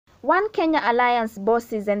One Kenya alliance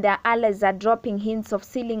bosses and their allies are dropping hints of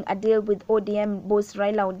sealing a deal with ODM boss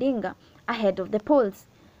Raila Odinga ahead of the polls.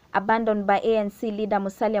 Abandoned by ANC leader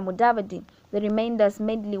Musalia Mudavadi, the remainders,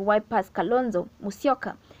 mainly Wiper's Kalonzo,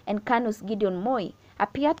 Musyoka, and Kanu's Gideon Moi,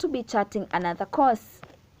 appear to be charting another course.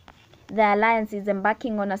 The alliance is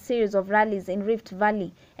embarking on a series of rallies in Rift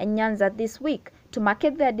Valley and Nyanza this week to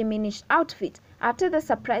market their diminished outfit after the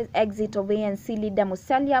surprise exit of ANC leader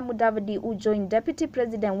Musalia Mudavadi, who joined Deputy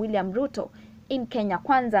President William Ruto in Kenya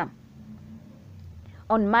Kwanza.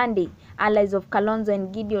 On Monday, allies of Kalonzo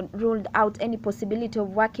and Gideon ruled out any possibility of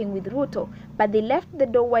working with Ruto, but they left the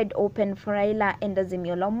door wide open for Raila and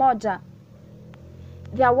Azimio La Umoja.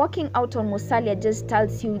 Their walking out on Musalia just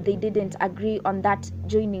tells you they didn't agree on that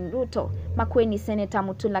joining Ruto, Makueni Senator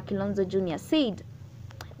Mutula Kilonzo Jr. said.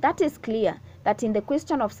 That is clear that in the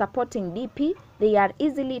question of supporting DP, they are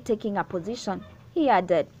easily taking a position, he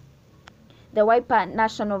added. The Wiper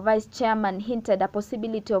National Vice Chairman hinted a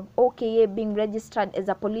possibility of OKA being registered as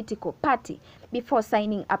a political party before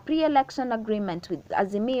signing a pre-election agreement with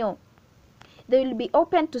Azimio. They will be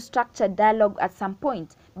open to structured dialogue at some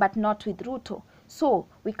point, but not with Ruto. So,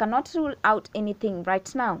 we cannot rule out anything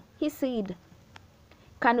right now, he said.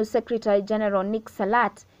 Kanu Secretary General Nick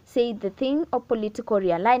Salat said the thing of political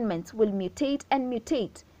realignments will mutate and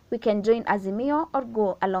mutate. We can join Azimio or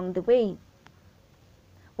go along the way.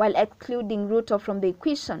 While excluding Ruto from the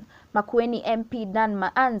equation, Makueni MP Dan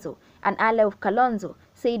Maanzo, an ally of Kalonzo,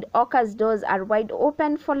 said Oka's doors are wide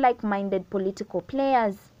open for like-minded political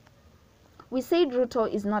players. We said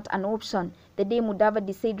Ruto is not an option. The day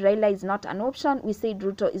Mudavadi said Raila is not an option, we said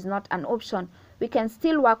Ruto is not an option. We can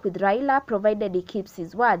still work with Raila provided he keeps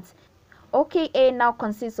his words. OKA now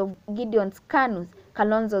consists of Gideon's Kanu's,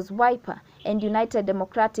 Kalonzo's Wiper, and United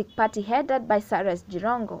Democratic Party headed by Cyrus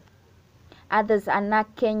Jirongo. Others are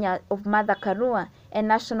NAK Kenya of Martha Karua and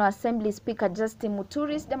National Assembly Speaker Justin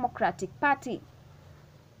Muturi's Democratic Party.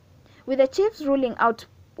 With the chiefs ruling out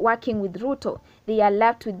working with Ruto, they are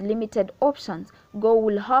left with limited options: go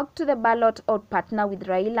will hog to the ballot or partner with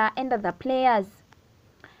Raila and other players.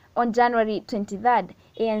 On January 23rd,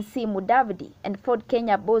 ANC Mudavadi and Ford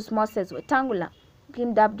Kenya boss Moses Wetangula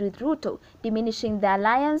teamed up with Ruto, diminishing the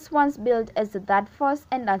alliance once built as the third force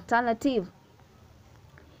and alternative.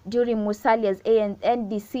 During Musalia's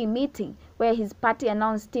NDC meeting, where his party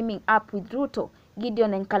announced teaming up with Ruto,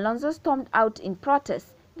 Gideon and Kalonzo stormed out in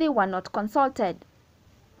protest. They were not consulted.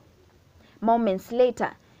 Moments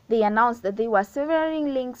later, they announced that they were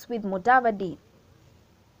severing links with Mudavadi.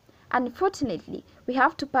 Unfortunately, we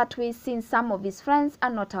have to part ways since some of his friends are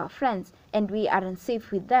not our friends and we aren't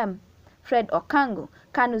safe with them. Fred Okango,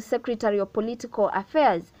 Kanu's Secretary of Political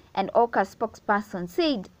Affairs and Oka spokesperson,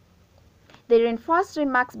 said. The reinforced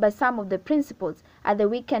remarks by some of the principals at the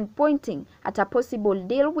weekend pointing at a possible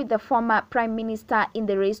deal with the former Prime Minister in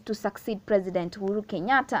the race to succeed President Uhuru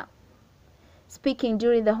Kenyatta. Speaking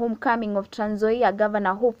during the homecoming of Trans Nzoia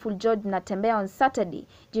Governor hopeful George Natembeya on Saturday,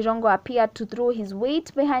 Jirongo appeared to throw his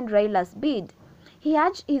weight behind Raila's bid. He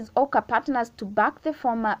urged his Oka partners to back the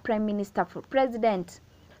former Prime Minister for president.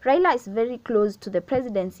 Raila is very close to the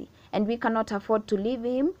presidency, and we cannot afford to leave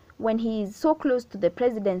him when he is so close to the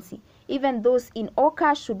presidency. Even those in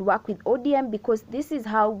Oka should work with ODM because this is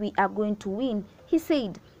how we are going to win, he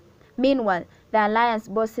said. Meanwhile, the alliance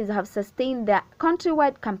bosses have sustained their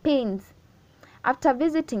countrywide campaigns. After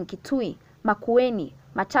visiting Kitui, Makueni,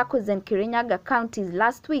 Machakos and Kirinyaga counties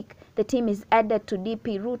last week, the team is added to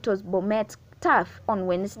DP Ruto's Bomet turf on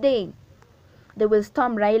Wednesday. They will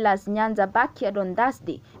storm Raila's Nyanza backyard on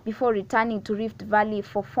Thursday before returning to Rift Valley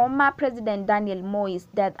for former President Daniel Moi's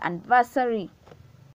death anniversary.